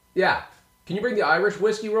Yeah. Can you bring the Irish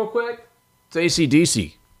whiskey real quick? It's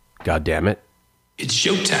AC/DC. God damn it. It's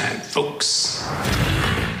showtime, folks.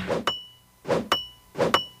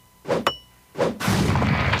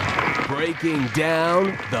 Breaking down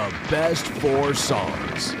the best 4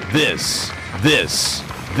 songs. This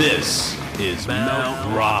is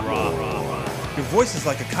Mount Rockmore. Your voice is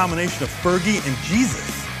like a combination of Fergie and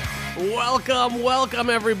Jesus. Welcome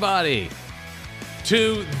everybody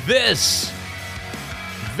to this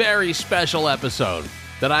very special episode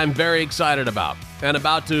that I'm very excited about and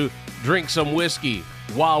about to drink some whiskey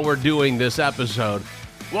while we're doing this episode.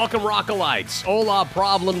 Welcome Rockalites, hola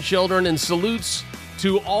problem children, and salutes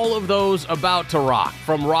to all of those about to rock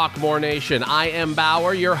from Rockmore Nation. I am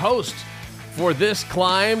Bauer, your host for this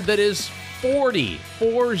climb that is 40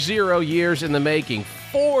 years in the making.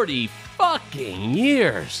 40 fucking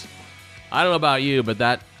years. I don't know about you, but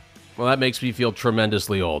that makes me feel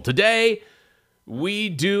tremendously old. Today, we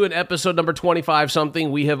do an episode number 25,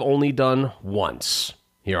 something we have only done once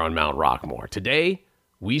here on Mount Rockmore. Today,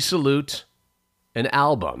 we salute an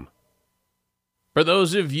album. For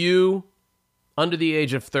those of you under the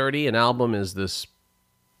age of 30, an album is this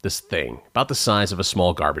thing about the size of a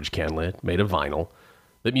small garbage can lid made of vinyl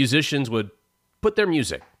that musicians would put their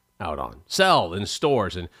music out on, sell in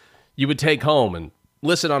stores, and you would take home and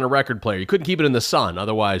listen on a record player. You couldn't keep it in the sun,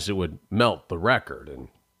 otherwise it would melt the record. And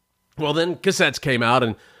well, then cassettes came out,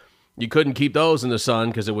 and you couldn't keep those in the sun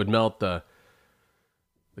because it would melt the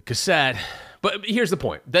cassette. But here's the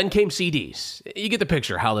point. Then came CDs. You get the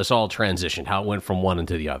picture how this all transitioned, how it went from one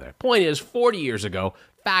into the other. Point is, 40 years ago,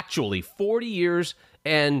 factually, 40 years,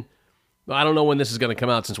 and I don't know when this is going to come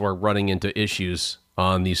out since we're running into issues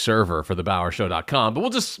on the server for thebowershow.com, but we'll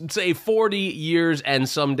just say 40 years and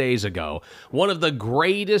some days ago, one of the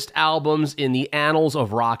greatest albums in the annals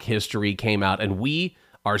of rock history came out, and we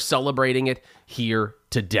are celebrating it here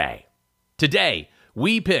today. Today,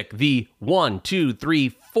 we pick the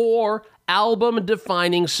 4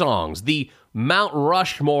 album-defining songs, the Mount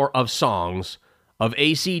Rushmore of songs of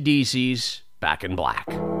AC/DC's Back in Black.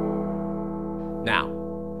 Now,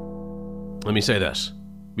 let me say this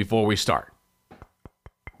before we start.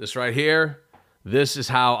 This right here, this is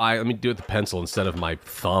how let me do it with the pencil instead of my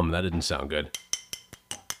thumb. That didn't sound good.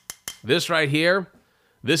 This right here,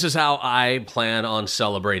 this is how I plan on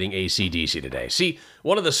celebrating AC/DC today. See,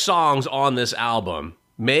 one of the songs on this album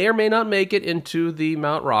may or may not make it into the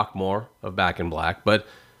Mount Rockmore of Back in Black, but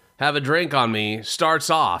Have a Drink on Me starts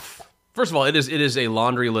off. First of all, it is a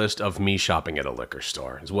laundry list of me shopping at a liquor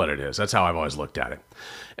store, is what it is. That's how I've always looked at it.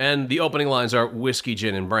 And the opening lines are whiskey,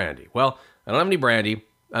 gin, and brandy. Well, I don't have any brandy.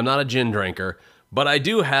 I'm not a gin drinker, but I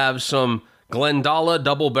do have some Glendala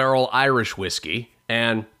Double Barrel Irish whiskey,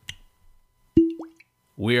 and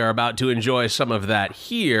we are about to enjoy some of that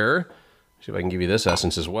here. See if I can give you this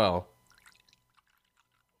essence as well.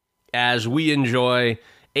 As we enjoy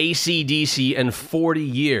AC/DC and 40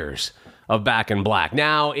 years of Back in Black.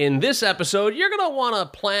 Now, in this episode, you're going to want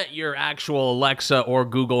to plant your actual Alexa or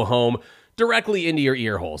Google Home directly into your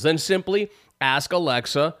ear holes. Then simply ask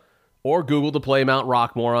Alexa or Google to play Mount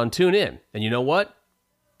Rockmore on TuneIn. And you know what?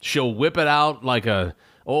 She'll whip it out like a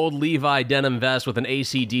old Levi denim vest with an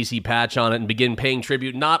AC/DC patch on it and begin paying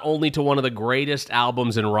tribute not only to one of the greatest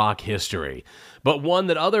albums in rock history, but one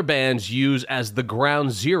that other bands use as the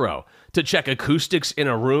ground zero to check acoustics in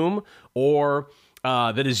a room, or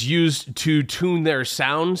that is used to tune their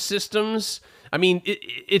sound systems. I mean,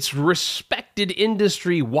 it's respected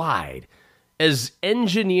industry-wide as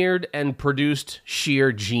engineered and produced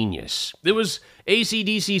sheer genius. It was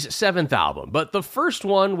AC/DC's 7th album, but the first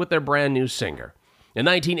one with their brand new singer. In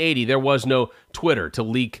 1980, there was no Twitter to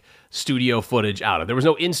leak studio footage out of. There was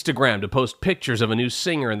no Instagram to post pictures of a new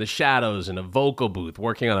singer in the shadows in a vocal booth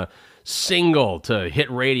working on a single to hit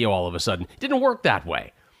radio all of a sudden. It didn't work that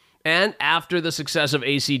way. And after the success of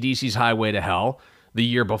AC/DC's Highway to Hell the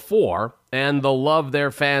year before, and the love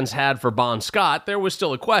their fans had for Bon Scott, there was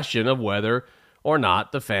still a question of whether or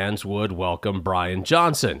not the fans would welcome Brian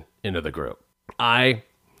Johnson into the group. Hold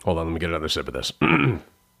on, let me get another sip of this.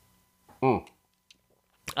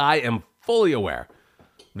 I am fully aware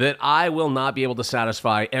that I will not be able to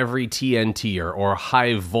satisfy every TNTer or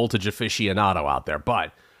high voltage aficionado out there,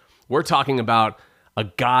 but we're talking about a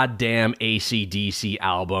goddamn AC/DC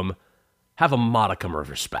album. Have a modicum of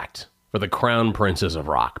respect for the crown princes of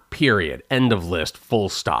rock, period. End of list, full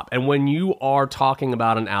stop. And when you are talking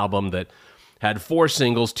about an album that had 4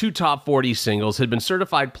 singles, 2 top 40 singles, had been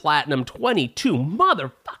certified platinum 22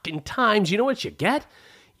 motherfucking times, you know what you get?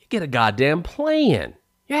 You get a goddamn play-in.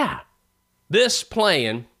 Yeah. This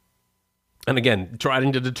play-in, and again,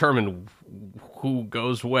 trying to determine who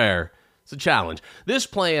goes where, It's a challenge. This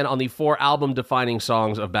playing on the 4 album-defining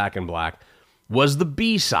songs of Back in Black was the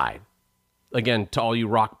B-side. Again, to all you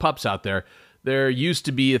rock pups out there used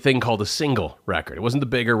to be a thing called a single record. It wasn't the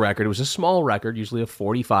bigger record. It was a small record, usually a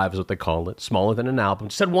 45 is what they called it, smaller than an album.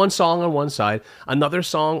 Just had one song on one side, another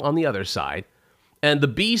song on the other side. And the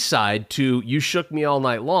B-side to You Shook Me All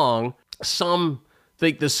Night Long, some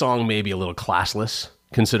think this song may be a little classless,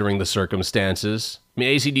 considering the circumstances. I mean,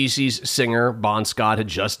 AC/DC's singer, Bon Scott, had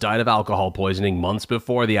just died of alcohol poisoning months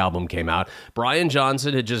before the album came out. Brian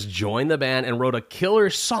Johnson had just joined the band and wrote a killer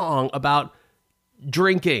song about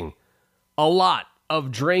drinking. A lot of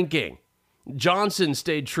drinking. Johnson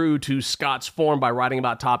stayed true to Scott's form by writing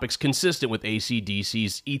about topics consistent with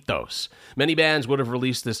AC/DC's ethos. Many bands would have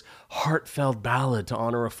released this heartfelt ballad to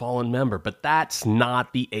honor a fallen member, but that's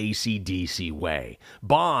not the AC/DC way.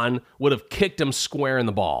 Bon would have kicked him square in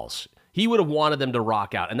the balls. He would have wanted them to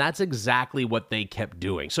rock out, and that's exactly what they kept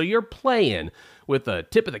doing. So you're playing with a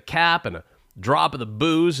tip of the cap and a drop of the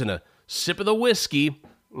booze and a sip of the whiskey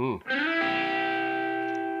to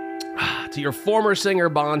your former singer,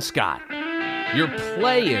 Bon Scott. You're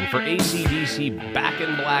playing for AC/DC Back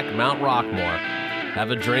in Black Mount Rockmore.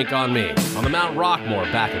 Have a drink on me on the Mount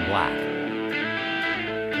Rockmore Back in Black.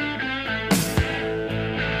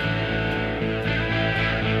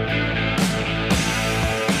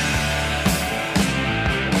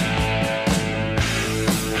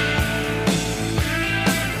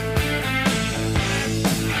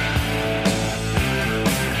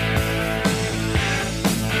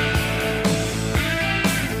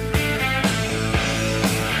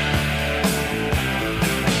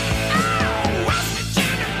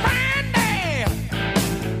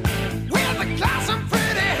 We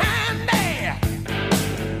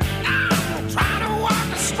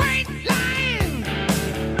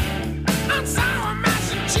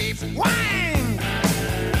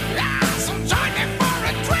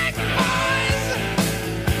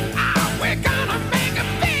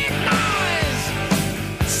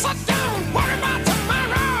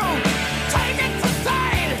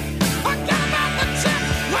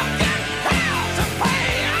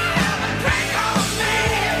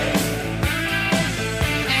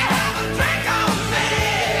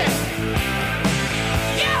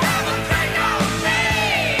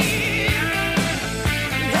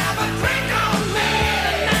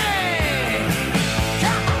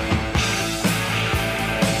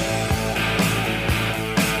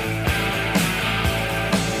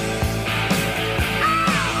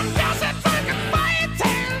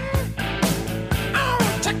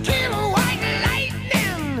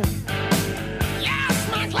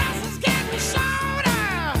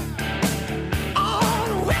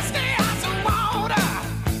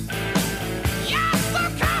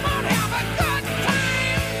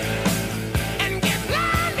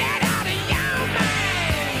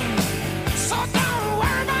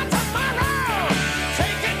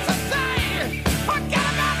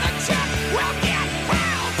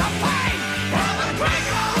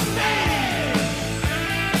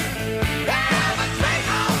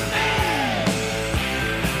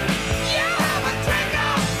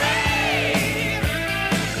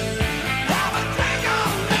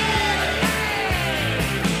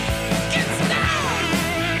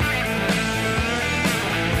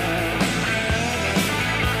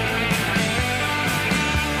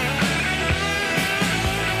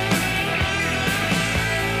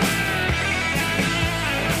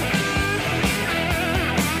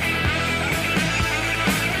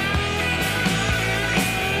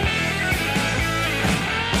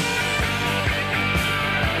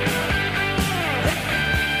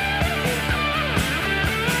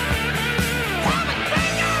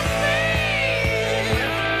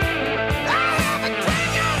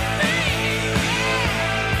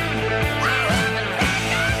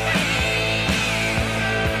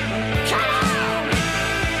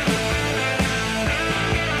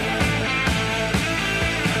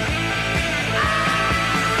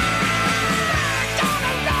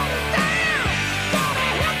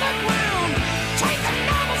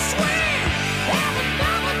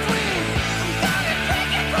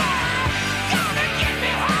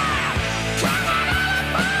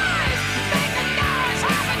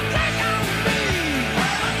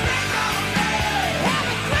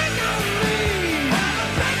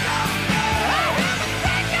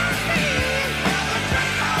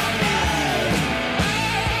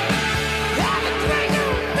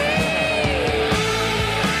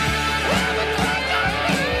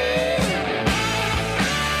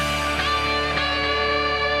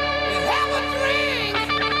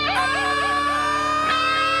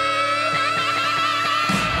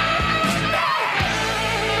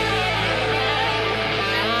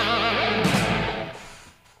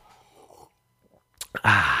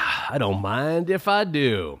I don't mind if I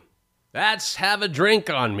do. That's Have a Drink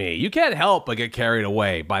on Me. You can't help but get carried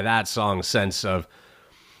away by that song's sense of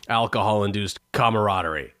alcohol-induced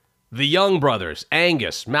camaraderie. The Young Brothers,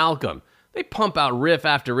 Angus, Malcolm, they pump out riff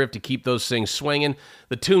after riff to keep those things swinging.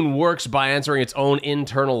 The tune works by answering its own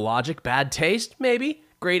internal logic. Bad taste? Maybe.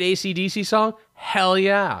 Great AC/DC song? Hell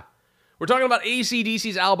yeah. We're talking about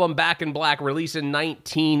AC/DC's album Back in Black, released in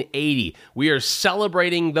 1980. We are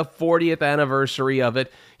celebrating the 40th anniversary of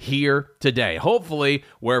it here today. Hopefully,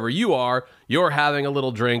 wherever you are, you're having a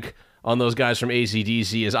little drink on those guys from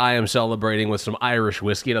AC/DC as I am celebrating with some Irish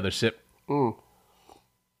whiskey. Another sip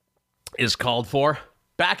is called for.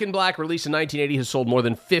 Back in Black, released in 1980, has sold more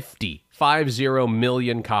than 50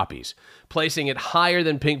 million copies, placing it higher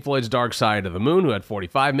than Pink Floyd's Dark Side of the Moon, who had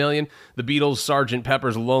 45 million, the Beatles' Sgt.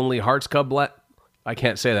 Pepper's Lonely Hearts Club... I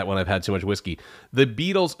can't say that when I've had too much whiskey. The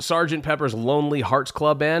Beatles' Sgt. Pepper's Lonely Hearts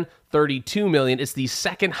Club Band, 32 million. It's the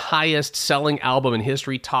second highest selling album in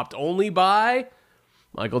history, topped only by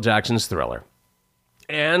Michael Jackson's Thriller.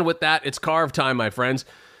 And with that, it's carve time, my friends.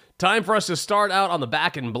 Time for us to start out on the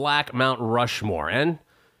Back in Black Mount Rushmore. And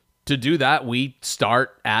to do that, we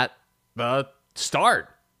start at the start.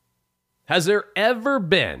 Has there ever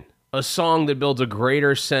been a song that builds a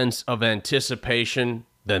greater sense of anticipation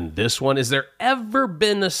than this one? Has there ever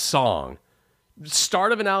been a song,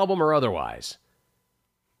 start of an album or otherwise,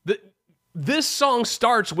 this song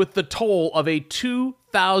starts with the toll of a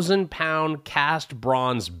 2,000-pound cast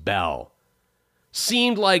bronze bell?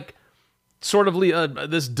 Seemed like sort of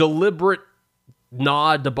this deliberate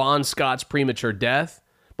nod to Bon Scott's premature death.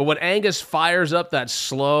 But when Angus fires up that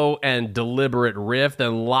slow and deliberate riff,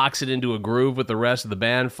 then locks it into a groove with the rest of the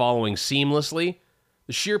band following seamlessly,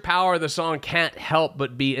 the sheer power of the song can't help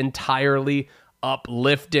but be entirely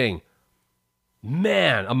uplifting.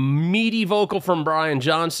 Man, a meaty vocal from Brian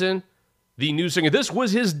Johnson, the new singer. This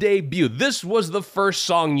was his debut. This was the first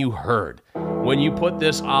song you heard when you put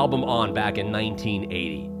this album on back in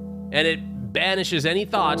 1980. And it banishes any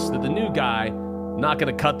thoughts that the new guy not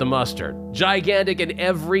going to cut the mustard. Gigantic in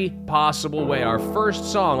every possible way. Our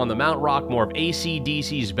first song on the Mount Rockmore of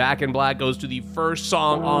AC/DC's Back in Black goes to the first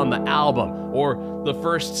song on the album, or the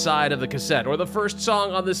first side of the cassette, or the first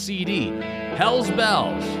song on the CD. Hell's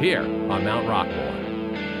Bells, here on Mount Rockmore.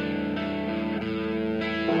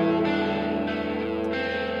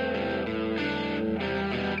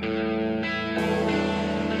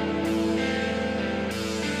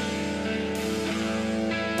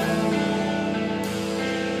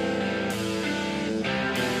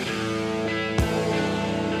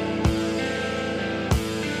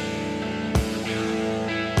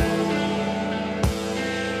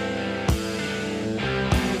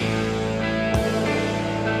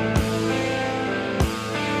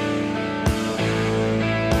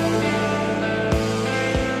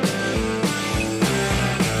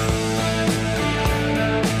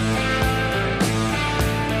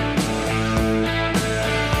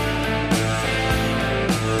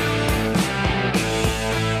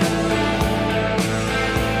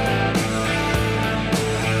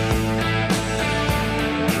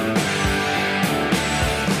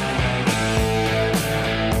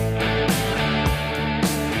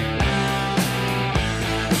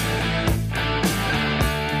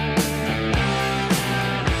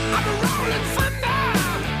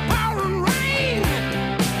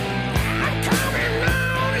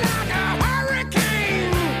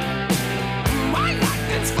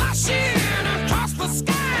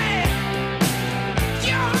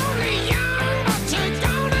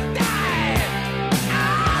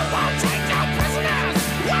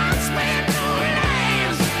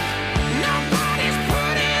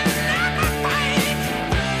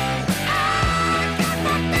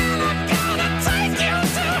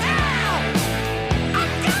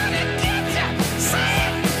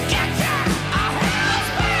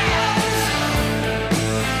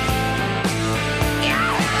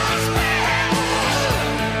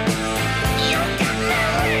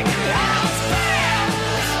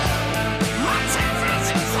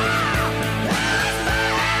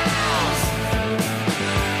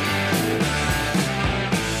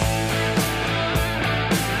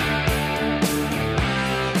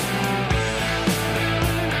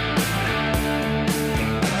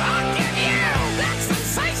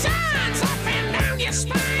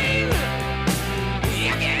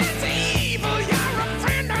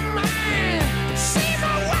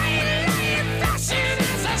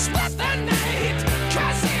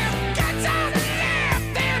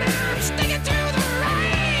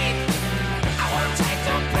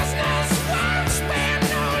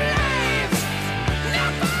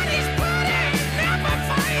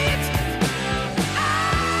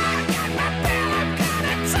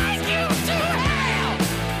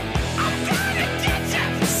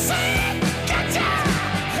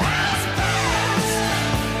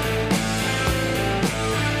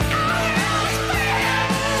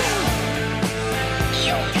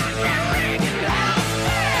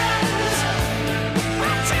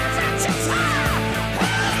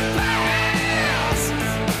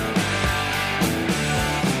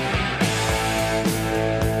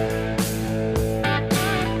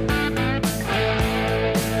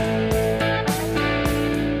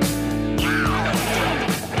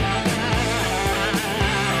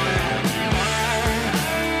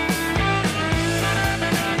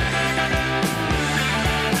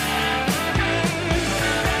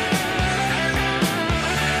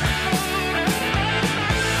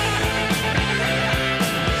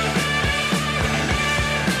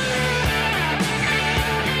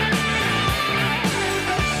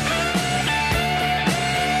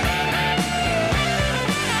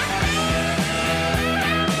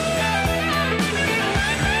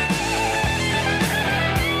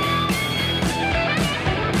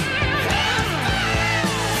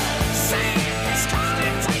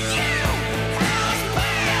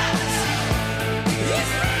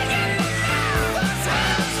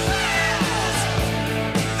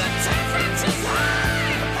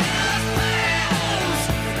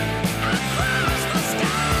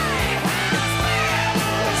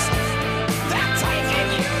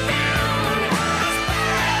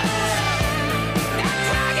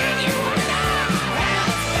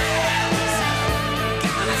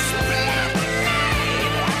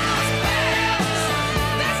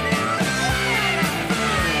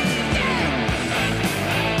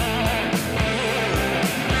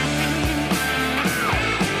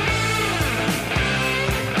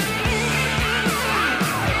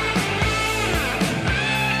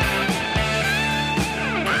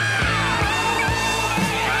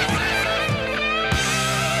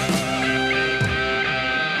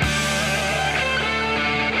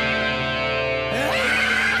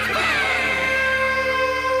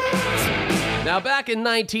 Now, back in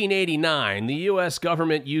 1989, the U.S.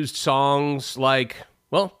 government used songs like,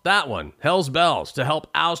 well, that one, Hell's Bells, to help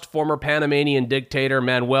oust former Panamanian dictator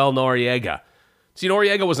Manuel Noriega. See,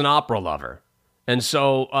 Noriega was an opera lover, and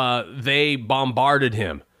so they bombarded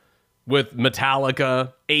him with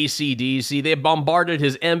Metallica, AC/DC. They bombarded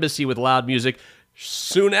his embassy with loud music.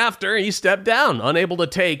 Soon after, he stepped down, unable to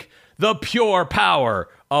take the pure power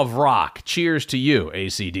of rock. Cheers to you,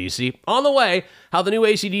 AC/DC. On the way, how the new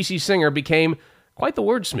AC/DC singer became quite the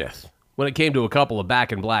wordsmith when it came to a couple of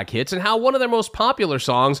Back in Black hits, and how one of their most popular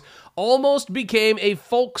songs almost became a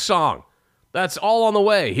folk song. That's all on the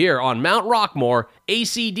way here on Mount Rockmore,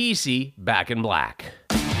 AC/DC Back in Black.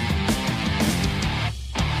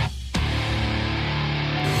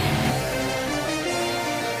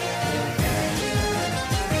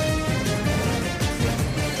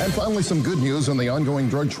 And finally, some good news on the ongoing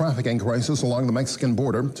drug trafficking crisis along the Mexican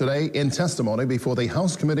border. Today, in testimony before the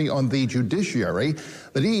House Committee on the Judiciary,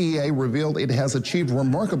 the DEA revealed it has achieved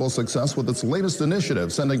remarkable success with its latest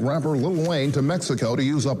initiative, sending rapper Lil Wayne to Mexico to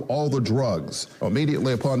use up all the drugs.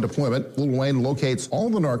 Immediately upon deployment, Lil Wayne locates all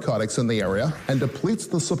the narcotics in the area and depletes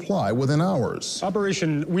the supply within hours.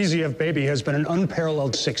 Operation Wheezy F Baby has been an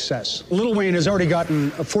unparalleled success. Lil Wayne has already gotten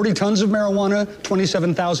 40 tons of marijuana,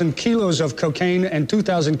 27,000 kilos of cocaine, and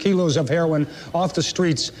 2,000 kilos of heroin off the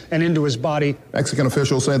streets and into his body. Mexican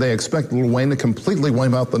officials say they expect Lil Wayne to completely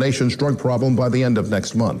wipe out the nation's drug problem by the end of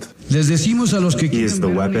next month. He is the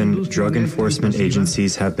weapon drug enforcement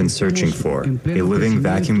agencies have been searching for, a living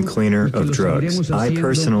vacuum cleaner of drugs. I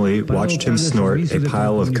personally watched him snort a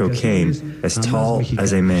pile of cocaine as tall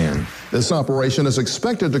as a man. This operation is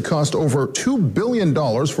expected to cost over $2 billion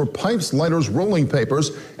for pipes, lighters, rolling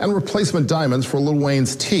papers, and replacement diamonds for Lil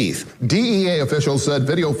Wayne's teeth. DEA officials said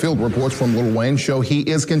video field reports from Lil Wayne show he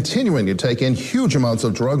is continuing to take in huge amounts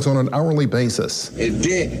of drugs on an hourly basis. And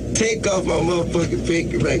then take off my motherfucking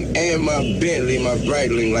pinky ring and my Bentley, my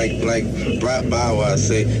Breitling, like Brett Bauer, I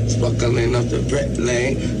say, sparkling up the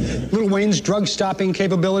Breitling. Lil Wayne's drug-stopping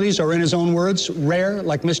capabilities are, in his own words, rare,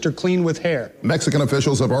 like Mr. Clean with hair. Mexican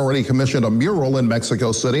officials have already commissioned a mural in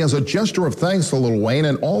Mexico City as a gesture of thanks to Lil Wayne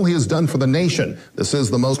and all he has done for the nation. This is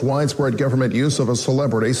the most widespread government use of a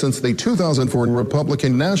celebrity since the 2004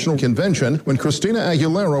 Republican National Convention, when Christina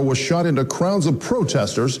Aguilera was shot into crowds of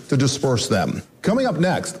protesters to disperse them. Coming up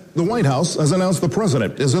next, the White House has announced the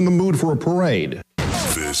president is in the mood for a parade.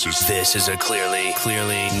 This is a clearly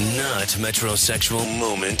not metrosexual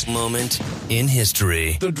moment in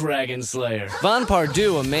history. The Dragon Slayer. Von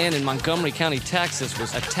Pardue, a man in Montgomery County, Texas,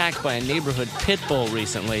 was attacked by a neighborhood pit bull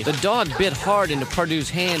recently. The dog bit hard into Pardue's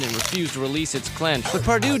hand and refused to release its clench. But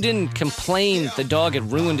Pardue didn't complain that the dog had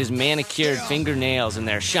ruined his manicured fingernails and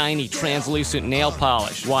their shiny, translucent nail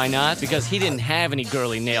polish. Why not? Because he didn't have any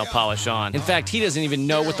girly nail polish on. In fact, he doesn't even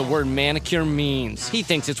know what the word manicure means. He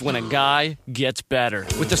thinks it's when a guy gets better.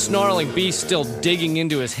 With the snarling beast still digging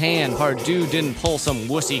into his hand, Pardue didn't pull some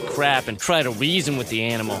wussy crap and try to reason with the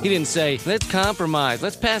animal. He didn't say, let's compromise,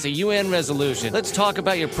 let's pass a UN resolution, let's talk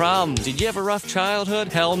about your problems. Did you have a rough childhood?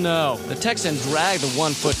 Hell no. The Texan dragged the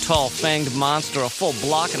 1-foot-tall fanged monster a full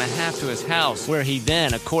block and a half to his house, where he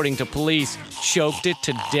then, according to police, choked it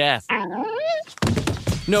to death.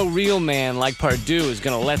 No real man like Pardue is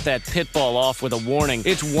gonna let that pit bull off with a warning.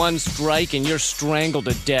 It's one strike and you're strangled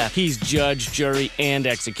to death. He's judge, jury, and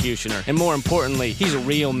executioner. And more importantly, he's a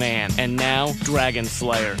real man. And now, Dragon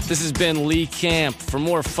Slayer. This has been Lee Camp. For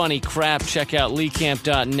more funny crap, check out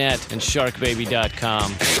leecamp.net and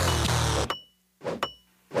sharkbaby.com.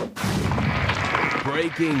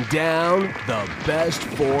 Breaking down the best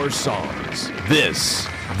 4 songs. This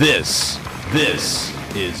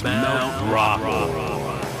is Mount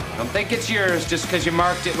Rockmore. Don't think it's yours just because you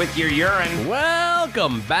marked it with your urine.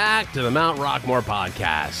 Welcome back to the Mount Rockmore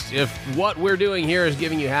podcast. If what we're doing here is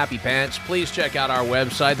giving you happy pants, please check out our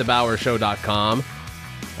website, thebowershow.com.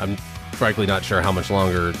 I'm frankly not sure how much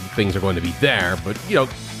longer things are going to be there, but,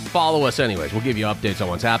 follow us anyways. We'll give you updates on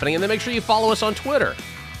what's happening, and then make sure you follow us on Twitter.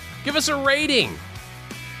 Give us a rating.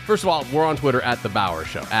 First of all, we're on Twitter at The Bower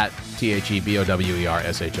Show, at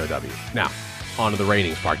TheBowershow. Now, on to the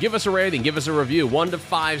ratings part. Give us a rating, give us a review, 1 to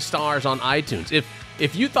 5 stars on iTunes.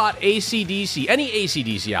 If you thought AC/DC, any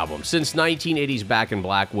AC/DC album since 1980's Back in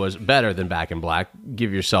Black was better than Back in Black,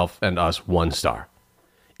 give yourself and us 1 star.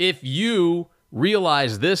 If you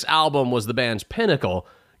realize this album was the band's pinnacle,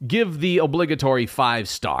 give the obligatory 5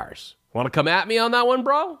 stars. Want to come at me on that one,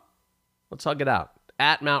 bro? Let's hug it out.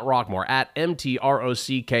 At Mount Rockmore, at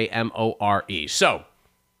MTROCKMORE. So,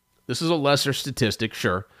 this is a lesser statistic,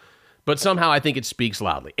 sure, but somehow I think it speaks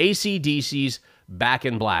loudly. AC/DC's Back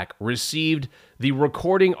in Black received the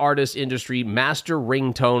Recording Artist Industry Master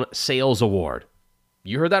Ringtone Sales Award.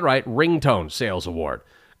 You heard that right, Ringtone Sales Award.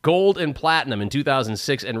 Gold and platinum in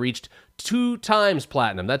 2006 and reached 2 times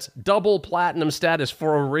platinum. That's double platinum status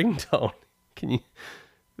for a ringtone.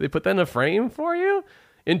 They put that in a frame for you?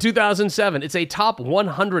 In 2007, it's a top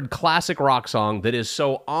 100 classic rock song that is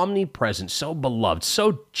so omnipresent, so beloved,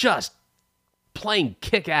 so just plain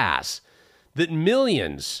kick-ass that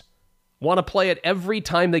millions want to play it every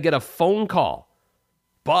time they get a phone call.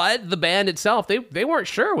 But the band itself, they weren't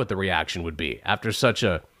sure what the reaction would be after such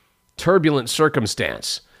a turbulent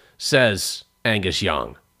circumstance, says Angus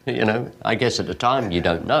Young. You know, I guess at the time you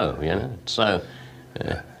don't know, you know. So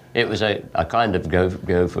it was a kind of go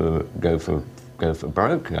for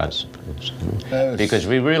broke, I suppose. Because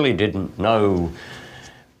we really didn't know,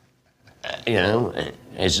 you know,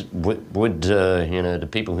 would the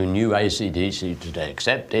people who knew AC/DC, did they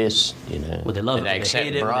accept this? You know, would they love did they it?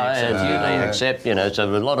 accept Brian? They accept, you know, so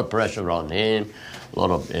there was a lot of pressure on him, a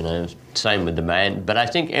lot of, you know, same with the band. But I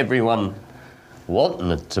think everyone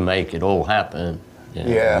wanting it to make it all happen, you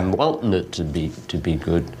know, and wanting it to be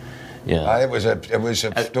good. Yeah, there was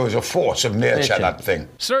a force of nature, that thing.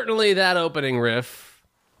 Certainly that opening riff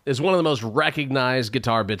is one of the most recognized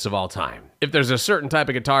guitar bits of all time. If there's a certain type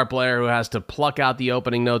of guitar player who has to pluck out the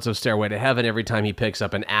opening notes of Stairway to Heaven every time he picks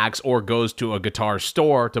up an axe or goes to a guitar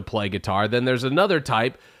store to play guitar, then there's another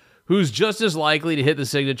type who's just as likely to hit the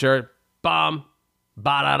signature bum,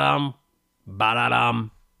 ba-da-dum, ba-da-dum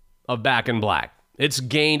of Back in Black. It's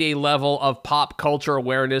gained a level of pop culture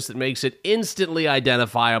awareness that makes it instantly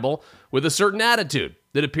identifiable with a certain attitude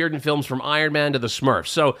that appeared in films from Iron Man to the Smurfs.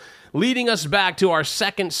 So, leading us back to our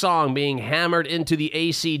second song being hammered into the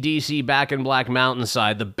AC/DC Back in Black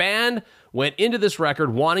mountainside, the band went into this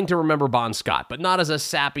record wanting to remember Bon Scott, but not as a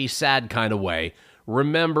sappy, sad kind of way.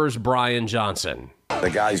 Remembers Brian Johnson.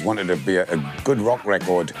 The guys wanted to be a good rock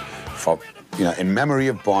record for, you know, in memory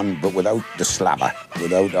of Bon, but without the slapper,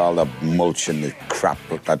 without all the mulch and the crap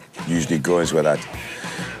that usually goes with that.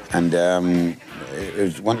 And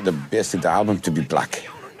wanted the basic album to be black.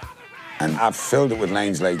 And I've filled it with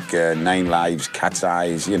lines like Nine Lives, Cat's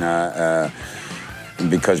Eyes, you know,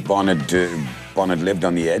 because Bon had lived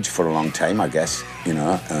on the edge for a long time, I guess, you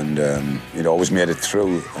know, and he'd always made it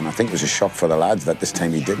through. And I think it was a shock for the lads that this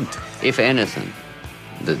time he didn't. If anything,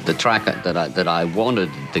 the track that I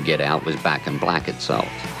wanted to get out was Back in Black itself.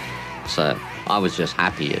 So I was just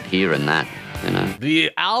happy at hearing that, you know.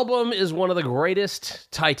 The album is one of the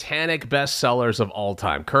greatest Titanic bestsellers of all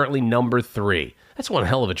time, currently number 3. That's one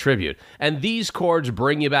hell of a tribute. And these chords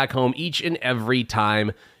bring you back home each and every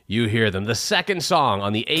time you hear them. The second song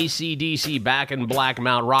on the AC/DC Back in Black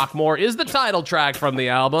Mount Rockmore is the title track from the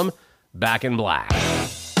album, Back in Black.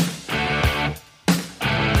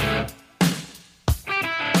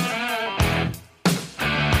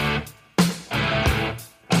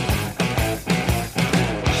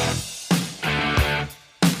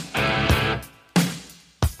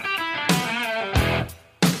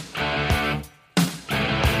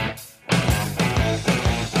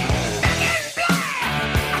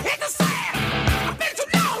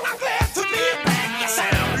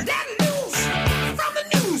 From the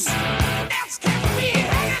news, that's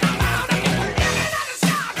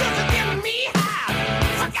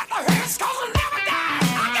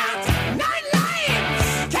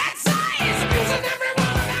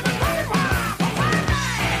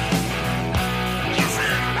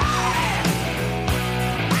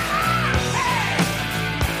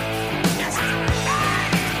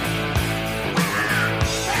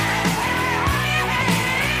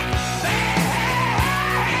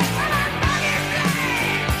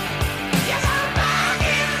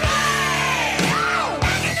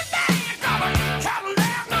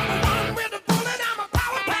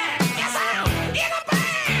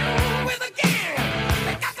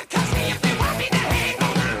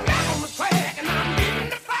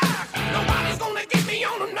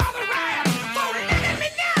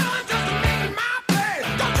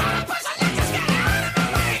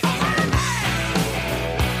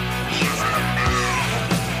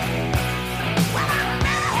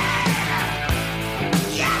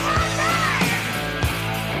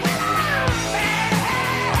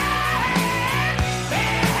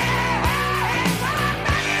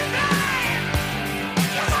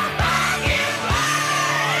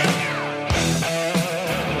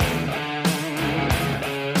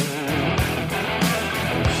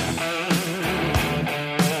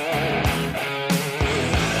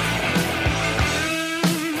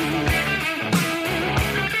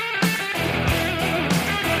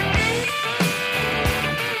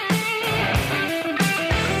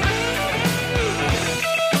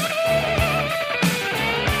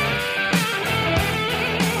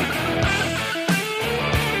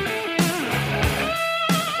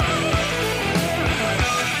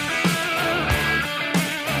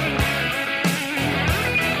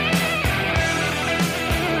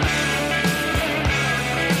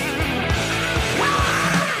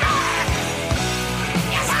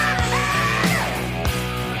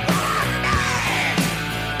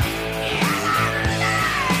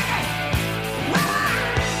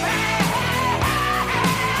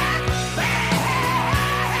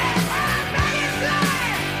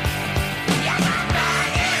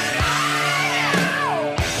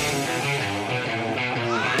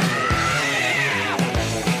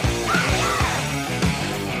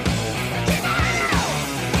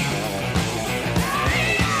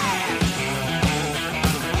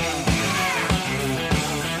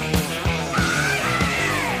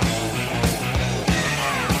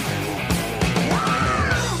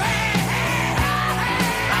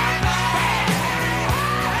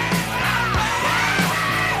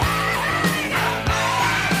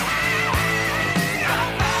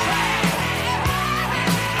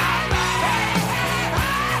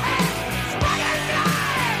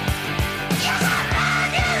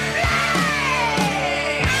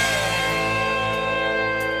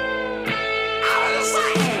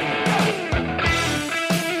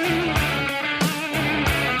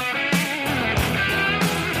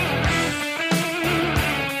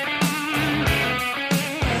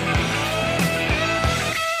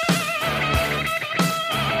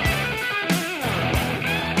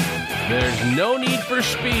no need for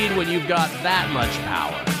speed when you've got that much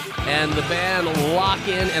power. And the band lock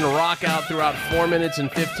in and rock out throughout 4 minutes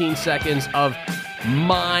and 15 seconds of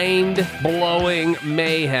mind-blowing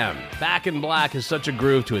mayhem. Back in Black has such a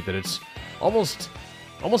groove to it that it's almost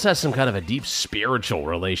has some kind of a deep spiritual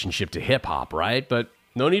relationship to hip-hop, right? But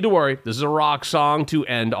no need to worry. This is a rock song to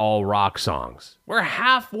end all rock songs. We're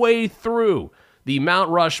halfway through the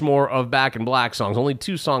Mount Rushmore of Back in Black songs. Only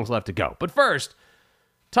 2 songs left to go. But first,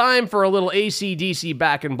 time for a little AC/DC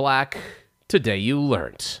Back in Black. Today You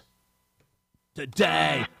Learned.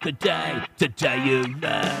 Today you learn. Today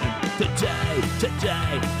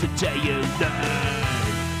you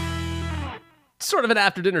learn. Sort of an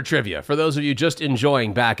after-dinner trivia for those of you just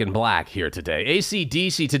enjoying Back in Black here today.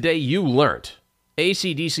 AC/DC Today You Learned.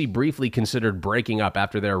 AC/DC briefly considered breaking up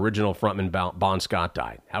after their original frontman Bon Scott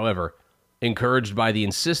died. However, encouraged by the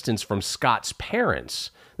insistence from Scott's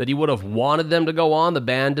parents that he would have wanted them to go on, the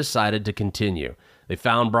band decided to continue. They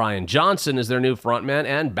found Brian Johnson as their new frontman,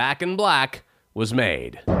 and Back in Black was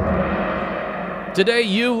made. Today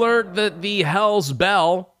you learned that the Hell's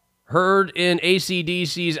Bell, heard in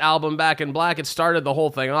AC/DC's album Back in Black, it started the whole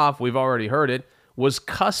thing off, we've already heard it, was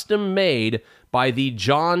custom made by the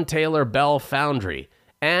John Taylor Bell Foundry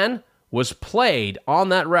and was played on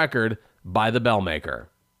that record by the Bellmaker.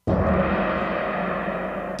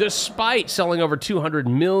 Despite selling over 200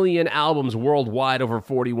 million albums worldwide over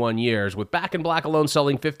 41 years, with Back in Black alone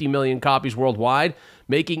selling 50 million copies worldwide,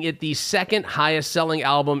 making it the second highest selling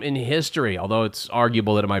album in history, although it's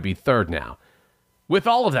arguable that it might be third now. With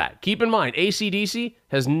all of that, keep in mind, AC/DC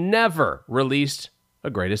has never released a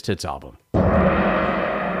greatest hits album.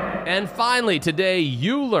 And finally, today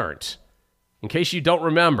you learned, in case you don't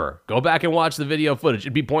remember, go back and watch the video footage.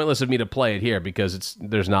 It'd be pointless of me to play it here because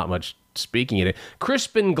there's not much speaking in it.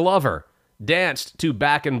 Crispin Glover danced to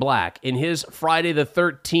Back in Black in his Friday the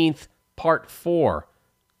 13th Part 4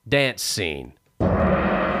 dance scene.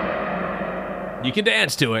 You can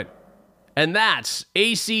dance to it. And that's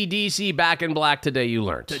AC/DC Back in Black Today You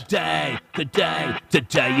Learned. Today you learn.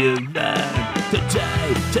 Today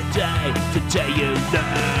you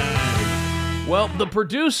learn. Well, the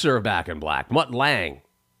producer of Back in Black, Mutt Lange,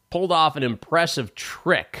 pulled off an impressive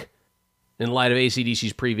trick in light of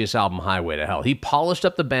AC/DC's previous album, Highway to Hell. He polished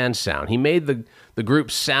up the band's sound. He made the group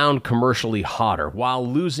sound commercially hotter while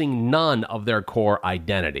losing none of their core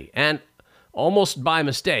identity. And almost by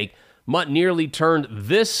mistake, Mutt nearly turned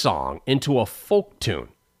this song into a folk tune,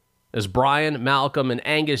 as Brian, Malcolm, and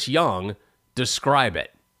Angus Young describe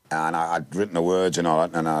it. And I'd written the words and all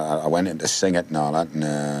that, and I went in to sing it and all that,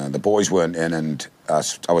 and the boys weren't in, and I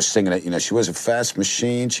was singing it. You know, she was a fast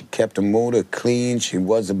machine, she kept the motor clean, she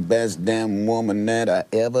was the best damn woman that I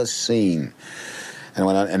ever seen.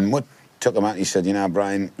 And Mutt took him out and he said, you know,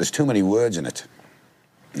 Brian, there's too many words in it.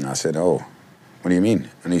 And I said, oh, what do you mean?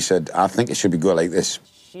 And he said, I think it should be good like this.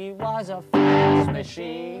 She was a fast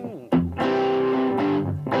machine.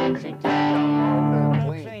 She kept the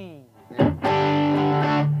motor clean.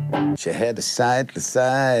 She had the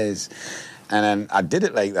size. And then I did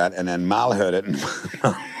it like that, and then Mal heard it and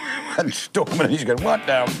storming, and he's going, what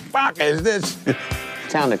the fuck is this? It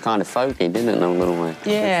sounded kind of folky, didn't it, in a little way?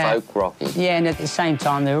 Yeah. Folk rocky. Yeah, and at the same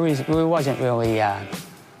time, there wasn't really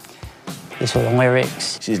the sort of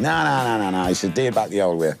lyrics. She's, no. He said, do it back the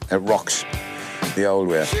old way. It rocks. The old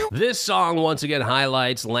way. This song once again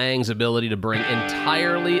highlights Lange's ability to bring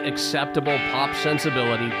entirely acceptable pop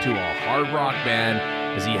sensibility to a hard rock band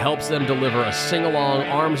as he helps them deliver a sing-along,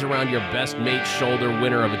 arms around your best mate's shoulder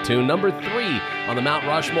winner of a tune. Number 3 on the Mount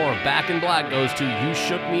Rushmore of Back in Black goes to You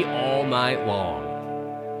Shook Me All Night Long.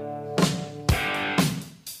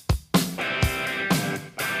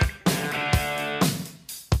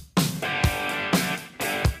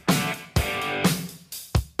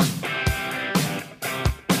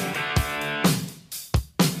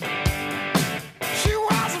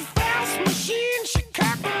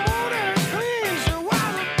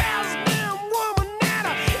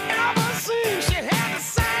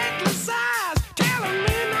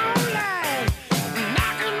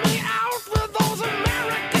 Those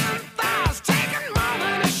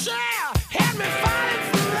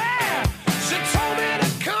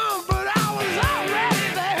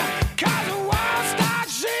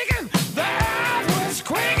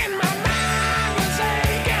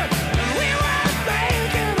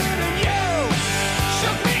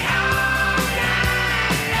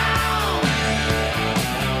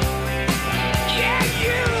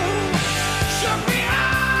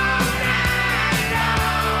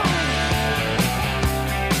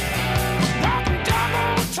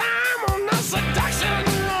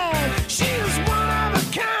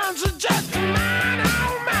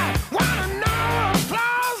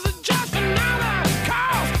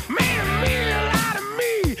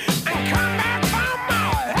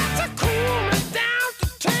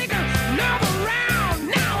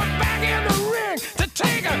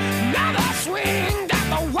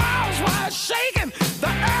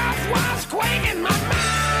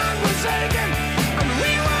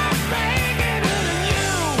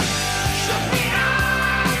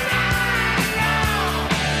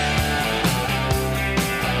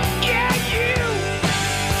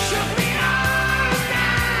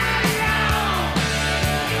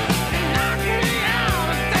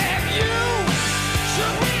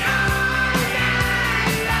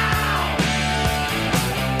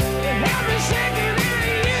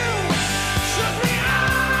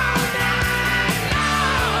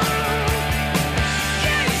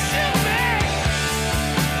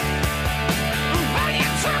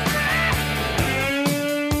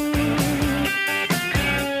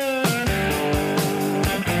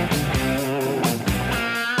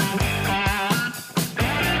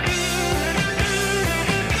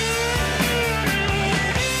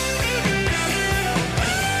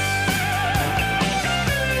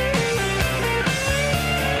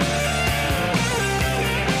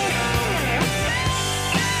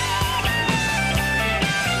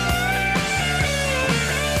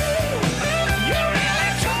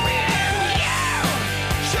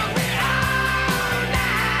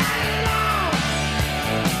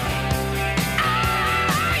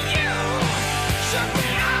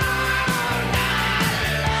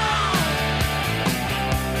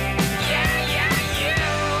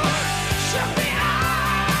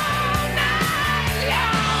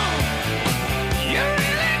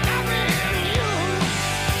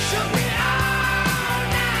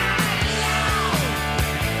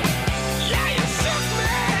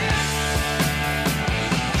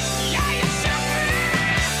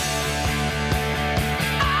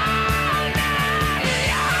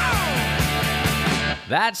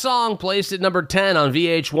That song placed at number 10 on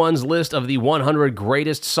VH1's list of the 100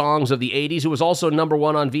 greatest songs of the 80s. It was also number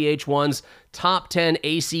 1 on VH1's top 10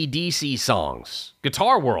 AC/DC songs.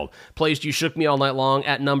 Guitar World placed You Shook Me All Night Long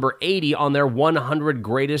at number 80 on their 100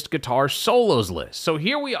 greatest guitar solos list. So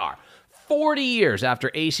here we are, 40 years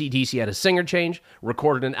after AC/DC had a singer change,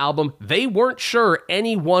 recorded an album they weren't sure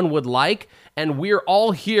anyone would like, and we're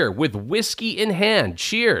all here with whiskey in hand,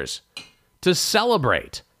 cheers, to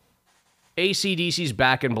celebrate AC/DC's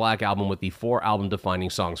Back in Black album with the 4 album-defining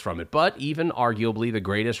songs from it. But even arguably the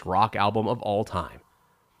greatest rock album of all time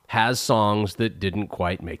has songs that didn't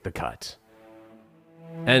quite make the cut.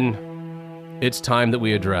 And it's time that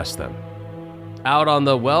we address them. Out on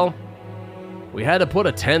the, well, we had to put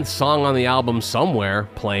a 10th song on the album somewhere.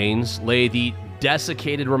 Plains lay the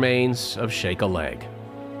desiccated remains of Shake a Leg.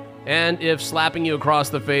 And if slapping you across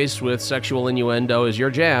the face with sexual innuendo is your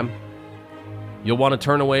jam, you'll want to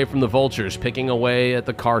turn away from the vultures picking away at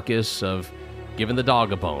the carcass of Giving the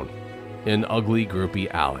Dog a Bone in Ugly Groupie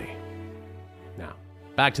Alley. Now,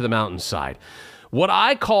 back to the mountainside. What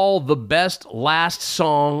I call the best last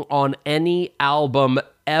song on any album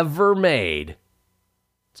ever made,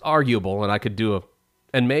 it's arguable, and I could do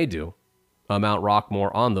may do a Mount Rockmore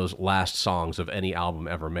on those last songs of any album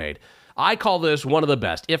ever made. I call this one of the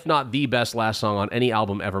best, if not the best last song on any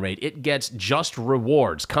album ever made. It gets just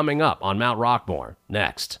rewards coming up on Mount Rockmore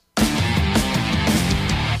next.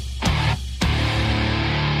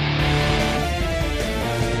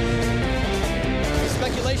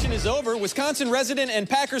 Speculation is over. Wisconsin resident and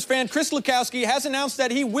Packers fan Chris Lukowski has announced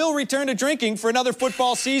that he will return to drinking for another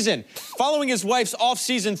football season. Following his wife's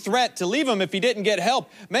off-season threat to leave him if he didn't get help,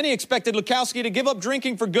 many expected Lukowski to give up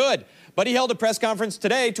drinking for good. But he held a press conference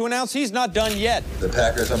today to announce he's not done yet. The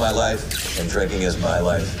Packers are my life, and drinking is my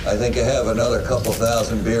life. I think I have another couple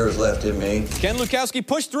thousand beers left in me. Can Lukowski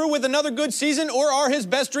push through with another good season, or are his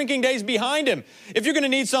best drinking days behind him? If you're going to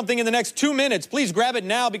need something in the next 2 minutes, please grab it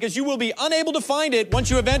now, because you will be unable to find it once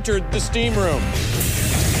you have entered the steam room.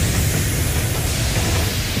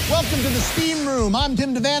 Welcome to the Steam Room. I'm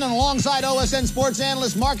Tim Devan, and alongside OSN sports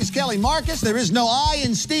analyst Marcus Kelly. Marcus, there is no I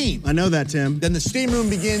in Steam. I know that, Tim. Then the Steam Room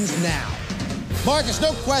begins now. Marcus,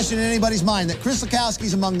 no question in anybody's mind that Chris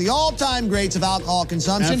Lukowski's among the all-time greats of alcohol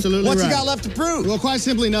consumption. Absolutely What's right. he got left to prove? Well, quite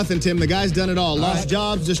simply nothing, Tim. The guy's done it all. Lost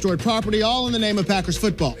jobs, destroyed property, all in the name of Packers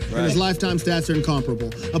football. And his lifetime stats are incomparable.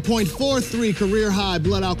 A .43 career-high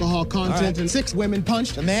blood alcohol content and 6 women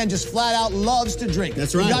punched. The man just flat out loves to drink.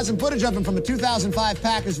 That's right. We got some footage of him from the 2005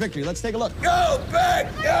 Packers victory. Let's take a look. Go,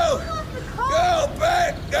 Pack, go! Go,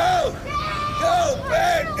 Pack, go! Go,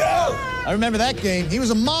 Pack, go! I remember that game. He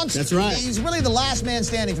was a monster. That's right. He's really the last man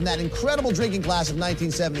standing from that incredible drinking class of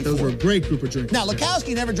 1974. Those were a great group of drinkers. Now,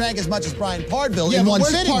 Lukowski never drank as much as Brian Pardville Yeah, in but one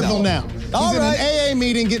where's sitting, Pardville though? now? All He's right. in an AA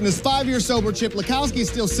meeting getting his 5-year sober chip. Lukowski's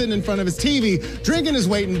still sitting in front of his TV, drinking his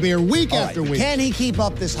weight in beer week after week. Can he keep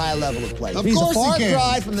up this high level of play? Of He's course a far he can.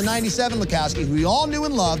 cry from the 97 Lukowski, who we all knew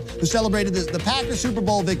and loved, who celebrated the Packers Super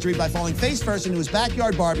Bowl victory by falling face first into his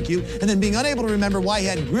backyard barbecue and then being unable to remember why he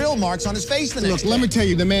had grill marks on his face the next Look, let day. me tell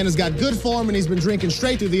you, the man has got good form, and he's been drinking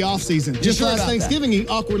straight through the offseason. Just sure last about Thanksgiving, he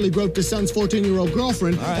awkwardly groped his son's 14-year-old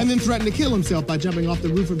girlfriend and then threatened to kill himself by jumping off the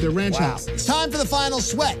roof of their ranch house. It's time for the final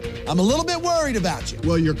sweat. I'm a little bit worried about you.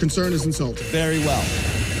 Well, your concern is insulting. Very well.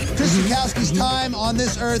 Chris Lukowski's time on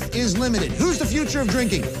this earth is limited. Who's the future of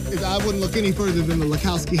drinking? I wouldn't look any further than the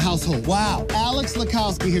Lukowski household. Wow. Alex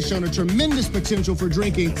Lukowski has shown a tremendous potential for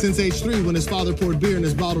drinking since age 3 when his father poured beer in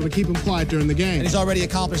his bottle to keep him quiet during the game. And he's already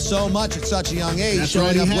accomplished so much at such a young age, That's showing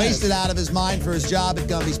right, he up has. wasted out of his mind for his job at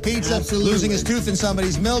Gumby's Pizza, Absolutely. losing his tooth in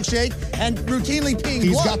somebody's milkshake, and routinely peeing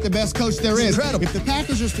He's blood. got the best coach there It's is. incredible. If the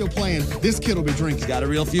Packers are still playing, this kid will be drinking. He's got a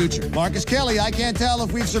real future. Marcus Kelly, I can't tell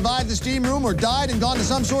if we've survived the steam room or died and gone to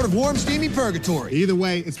some sort of warm, steamy purgatory. Either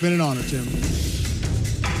way, it's been an honor, Tim.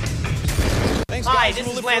 Thanks, Hi, guys. this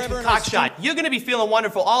We'll is live Lance forever from in our Cockshot. You're going to be feeling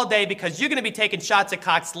wonderful all day because you're going to be taking shots at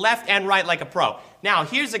cocks left and right like a pro. Now,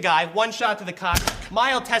 here's a guy, 1 shot to the cock,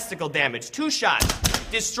 mild testicle damage, 2 shots,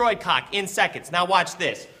 destroyed cock in seconds. Now watch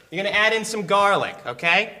this. You're going to add in some garlic,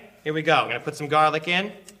 okay? Here we go. I'm going to put some garlic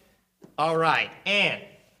in. All right, and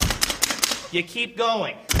you keep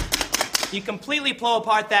going. You completely blow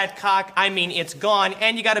apart that cock, I mean it's gone,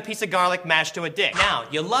 and you got a piece of garlic mashed to a dick. Now,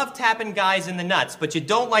 you love tapping guys in the nuts, but you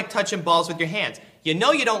don't like touching balls with your hands. You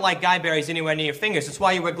know you don't like guy berries anywhere near your fingers, that's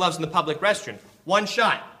why you wear gloves in the public restroom. 1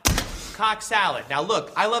 shot. Cock salad. Now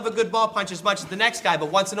look, I love a good ball punch as much as the next guy, but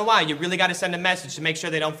once in a while you really gotta send a message to make sure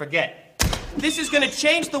they don't forget. This is gonna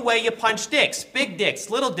change the way you punch dicks. Big dicks,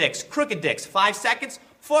 little dicks, crooked dicks. 5 seconds.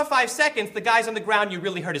 4 or 5 seconds, the guy's on the ground, you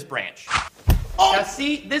really hurt his branch. Now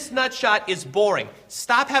see, this nut shot is boring.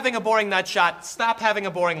 Stop having a boring nut shot. Stop having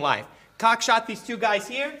a boring life. Cock shot these two guys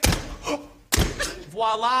here.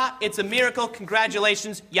 Voila, it's a miracle.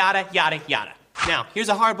 Congratulations, yada, yada, yada. Now, here's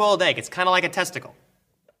a hard-boiled egg. It's kind of like a testicle.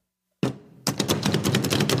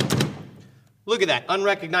 Look at that,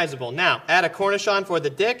 unrecognizable. Now, add a cornichon for the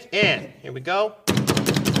dick, and here we go.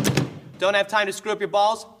 Don't have time to screw up your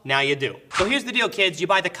balls? Now you do. So here's the deal, kids. You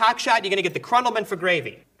buy the cock shot, you're gonna get the Crundleman for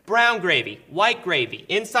gravy. Brown gravy, white gravy,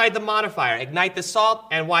 inside the modifier, ignite the salt,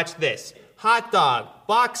 and watch this. Hot dog,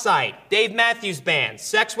 bauxite, Dave Matthews Band,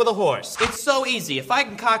 sex with a horse. It's so easy. If I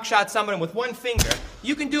can cock shot someone with one finger,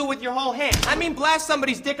 you can do it with your whole hand. I mean, blast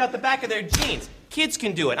somebody's dick out the back of their jeans. Kids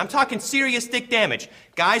can do it. I'm talking serious dick damage.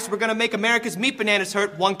 Guys, we're gonna make America's meat bananas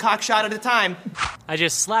hurt one cock shot at a time. I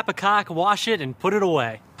just slap a cock, wash it, and put it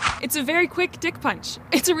away. It's a very quick dick punch.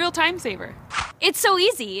 It's a real time saver. It's so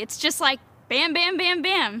easy. It's just like bam, bam, bam,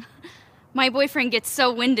 bam. My boyfriend gets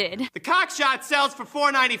so winded. The cock shot sells for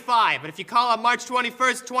 $4.95, but if you call on March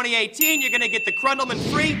 21st, 2018, you're gonna get the Crundleman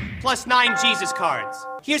free plus 9 Jesus cards.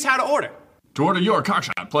 Here's how to order. To order your cock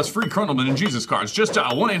shot plus free Crundleman and Jesus cards, just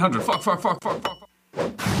dial 1-800-FUCK.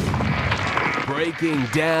 Breaking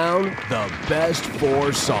down the best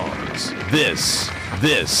 4 songs. This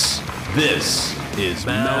is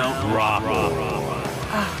Mount Rockmore.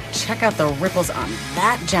 Oh, check out the ripples on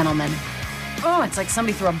that gentleman. Oh, it's like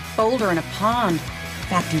somebody threw a boulder in a pond.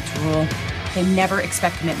 Fat dudes rule. They never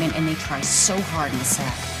expect commitment, and they try so hard in the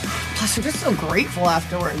sack. Plus, they're just so grateful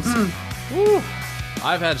afterwards. Woo.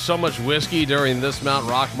 I've had so much whiskey during this Mount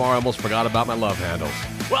Rockmore, I almost forgot about my love handles.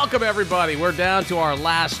 Welcome, everybody. We're down to our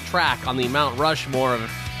last track on the Mount Rushmore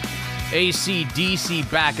of AC/DC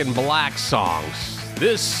Back in Black songs.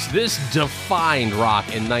 This defined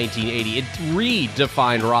rock in 1980. It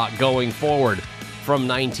redefined rock going forward from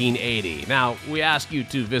 1980. Now, we ask you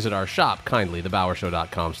to visit our shop, kindly,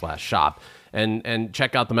 thebowershow.com/shop, and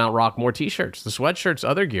check out the Mount Rockmore t-shirts, the sweatshirts,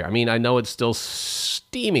 other gear. I mean, I know it's still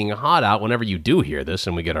steaming hot out whenever you do hear this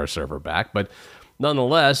and we get our server back, but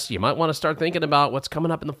nonetheless, you might want to start thinking about what's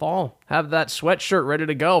coming up in the fall. Have that sweatshirt ready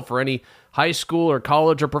to go for any high school or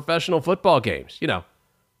college or professional football games, you know,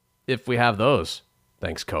 if we have those.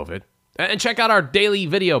 Thanks, COVID. And check out our daily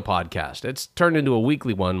video podcast. It's turned into a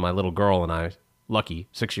weekly one, my little girl and I, Lucky,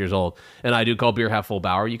 6 years old, and I do call Beer Half Full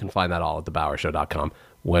Bauer. You can find that all at thebowershow.com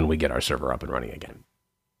when we get our server up and running again.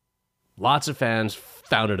 Lots of fans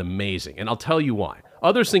found it amazing, and I'll tell you why.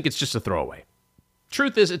 Others think it's just a throwaway.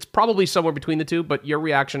 Truth is, it's probably somewhere between the two, but your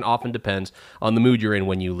reaction often depends on the mood you're in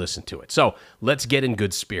when you listen to it. So let's get in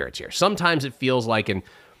good spirits here. Sometimes it feels like an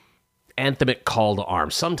anthemic call to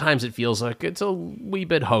arms. Sometimes it feels like it's a wee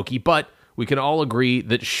bit hokey, but we can all agree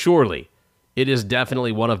that surely it is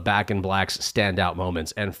definitely one of Back in Black's standout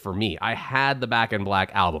moments. And for me, I had the Back in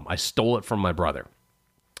Black album. I stole it from my brother.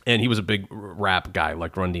 And he was a big rap guy,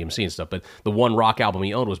 like Run DMC and stuff, but the one rock album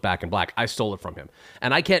he owned was Back in Black. I stole it from him.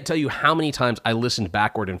 And I can't tell you how many times I listened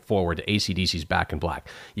backward and forward to AC/DC's Back in Black.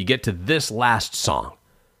 You get to this last song,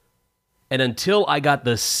 and until I got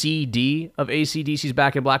the CD of AC/DC's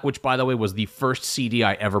Back in Black, which, by the way, was the first CD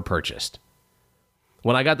I ever purchased,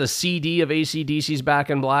 when I got the CD of AC/DC's Back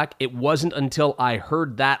in Black, it wasn't until I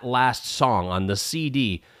heard that last song on the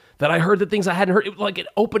CD that I heard the things I hadn't heard. It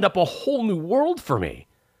opened up a whole new world for me.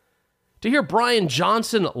 To hear Brian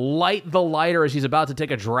Johnson light the lighter as he's about to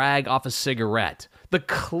take a drag off a cigarette, the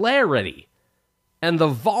clarity and the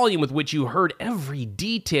volume with which you heard every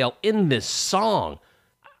detail in this song,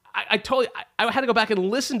 I had to go back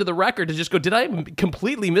and listen to the record to just go, did I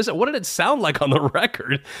completely miss it? What did it sound like on the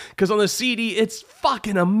record? Because on the CD, it's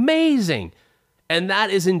fucking amazing. And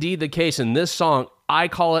that is indeed the case in this song. I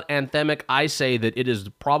call it anthemic. I say that it is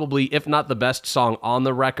probably, if not the best song on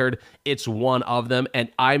the record, it's one of them. And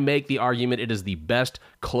I make the argument it is the best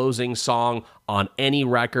closing song on any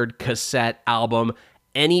record, cassette, album,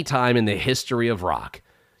 any time in the history of rock.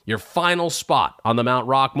 Your final spot on the Mount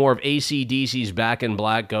Rockmore of AC/DC's Back in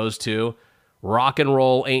Black goes to Rock and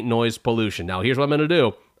Roll Ain't Noise Pollution. Now, here's what I'm going to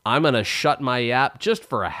do. I'm going to shut my yap just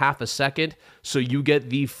for a half a second so you get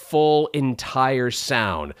the full entire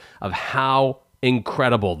sound of how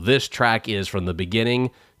incredible this track is from the beginning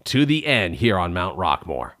to the end here on Mount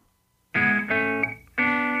Rockmore.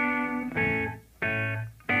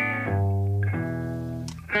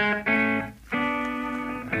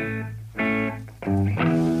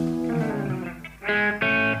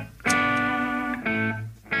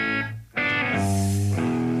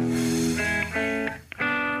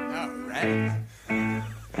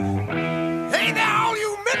 Hey there, all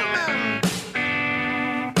you middlemen!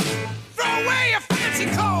 Throw away your fancy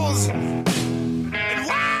clothes! And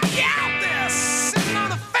while you're out there sitting on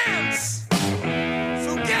the fence,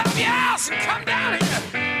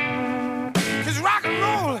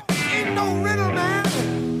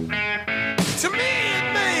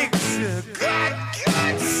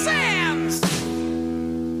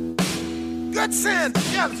 good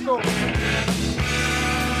sense. Yeah, let's go.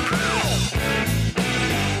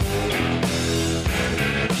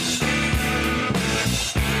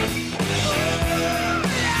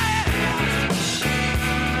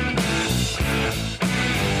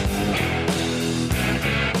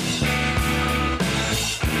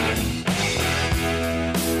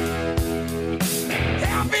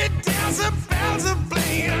 Bells are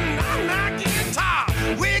playing on my guitar.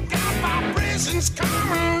 We got vibrations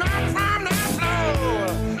coming up from the floor.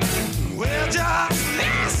 We're just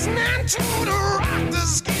listening to the rock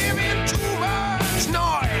that's giving too much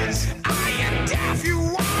noise. Are you deaf? You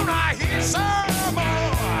wanna hear some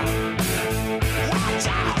more? Watch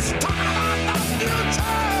out, talking about the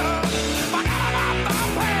future, forget about the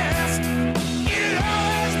past. It'll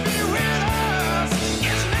always be with us.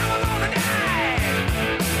 It's never gonna die.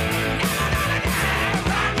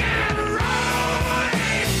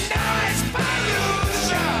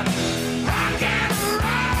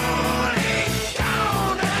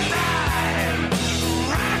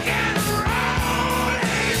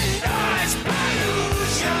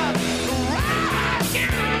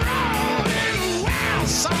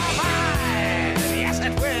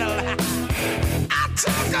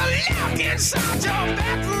 Inside your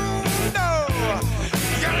bedroom door,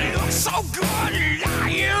 you look so good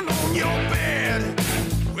lying on your bed.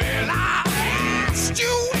 Well, I asked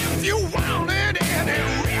you if you wanted any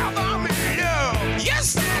rhythm and love. You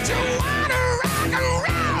said you wanted rock and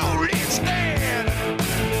roll instead.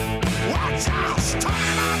 Watch out,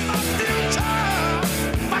 talking about the future,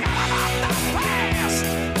 forget about the past.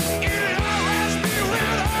 It'll always be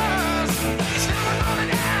with us. It's never gonna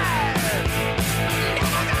die.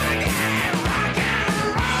 Never gonna die.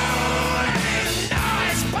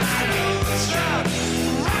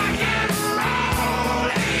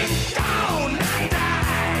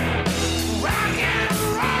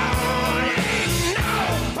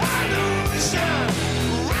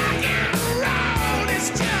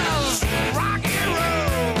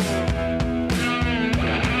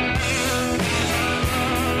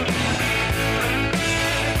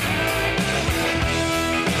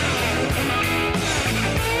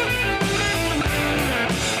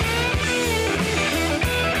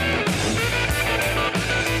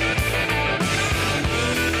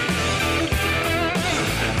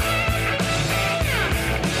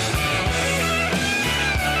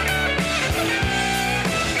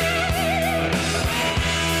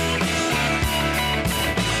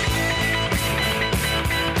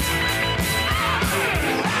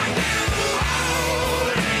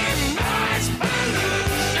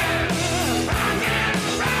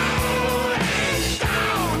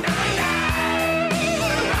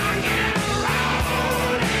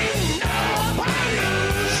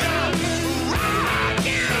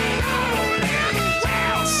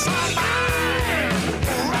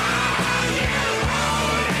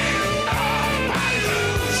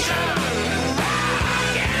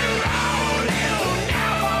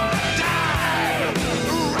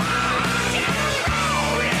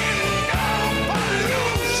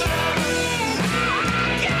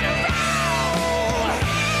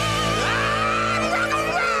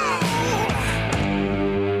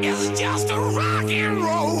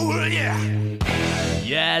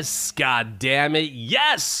 Yes, God damn it.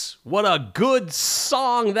 Yes! What a good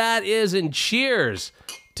song that is, and cheers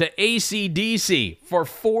to AC/DC for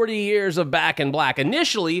 40 years of Back in Black.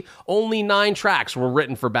 Initially, only 9 tracks were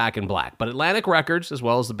written for Back in Black, but Atlantic Records, as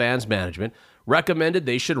well as the band's management, recommended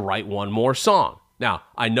they should write one more song. Now,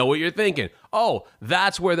 I know what you're thinking. Oh,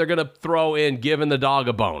 that's where they're going to throw in Giving the Dog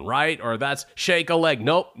a Bone, right? Or that's Shake a Leg.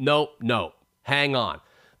 Nope. Hang on.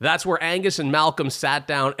 That's where Angus and Malcolm sat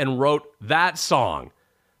down and wrote that song.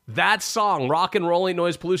 That song, Rock and Rolling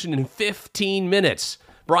Noise Pollution, in 15 minutes.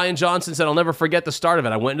 Brian Johnson said, I'll never forget the start of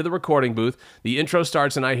it. I went into the recording booth. The intro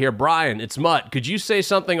starts and I hear, Brian, it's Mutt. Could you say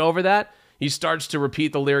something over that? He starts to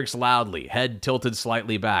repeat the lyrics loudly, head tilted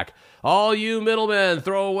slightly back. All you middlemen,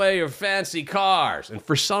 throw away your fancy cars. And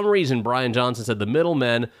for some reason, Brian Johnson said the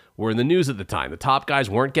middlemen were in the news at the time. The top guys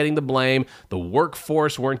weren't getting the blame. The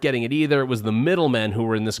workforce weren't getting it either. It was the middlemen who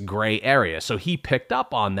were in this gray area. So he picked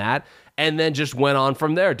up on that and then just went on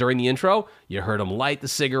from there. During the intro, you heard him light the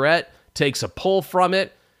cigarette, takes a pull from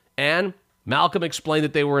it, and Malcolm explained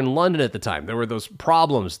that they were in London at the time. There were those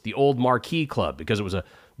problems, the old Marquee Club, because it was a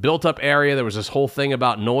built-up area. There was this whole thing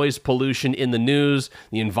about noise pollution in the news,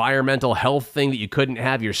 the environmental health thing that you couldn't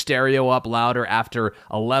have your stereo up louder after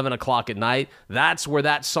 11 o'clock at night. That's where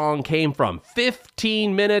that song came from.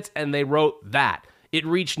 15 minutes, and they wrote that. It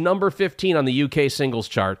reached number 15 on the UK singles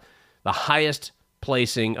chart, the highest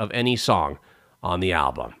placing of any song on the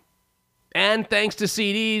album. And thanks to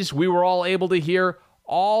CDs, we were all able to hear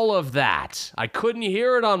all of that. I couldn't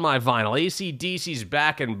hear it on my vinyl. AC/DC's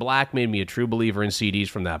Back in Black made me a true believer in CDs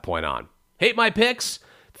from that point on. Hate my picks?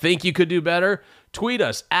 Think you could do better? Tweet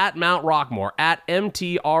us at Mount Rockmore, at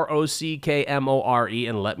MTROCKMORE,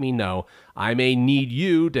 and let me know. I may need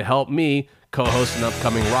you to help me co-host an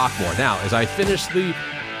upcoming Rockmore. Now, as I finish I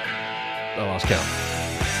lost count.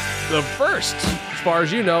 The first, as far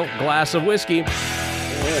as you know, glass of whiskey,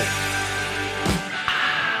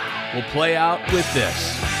 we'll play out with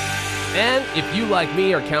this. And if you, like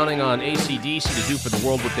me, are counting on AC/DC to do for the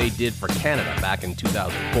world what they did for Canada back in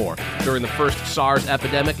 2004, during the first SARS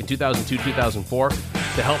epidemic in 2002-2004,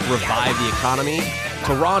 to help revive the economy,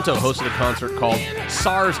 Toronto hosted a concert called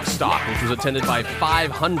SARS Stock, which was attended by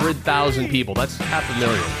 500,000 people. That's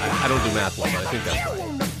 500,000. I don't do math well, but I think that's right.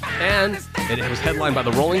 And it was headlined by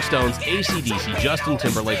the Rolling Stones, AC/DC, Justin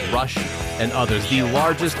Timberlake, Rush, and others. The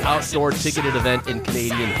largest outdoor ticketed event in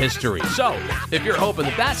Canadian history. So, if you're hoping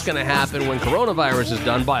that that's going to happen when coronavirus is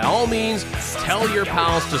done, by all means, tell your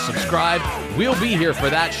pals to subscribe. We'll be here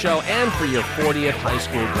for that show and for your 40th high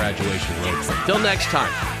school graduation road trip. Till next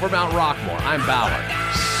time, for Mount Rockmore, I'm Bauer.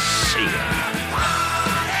 See ya.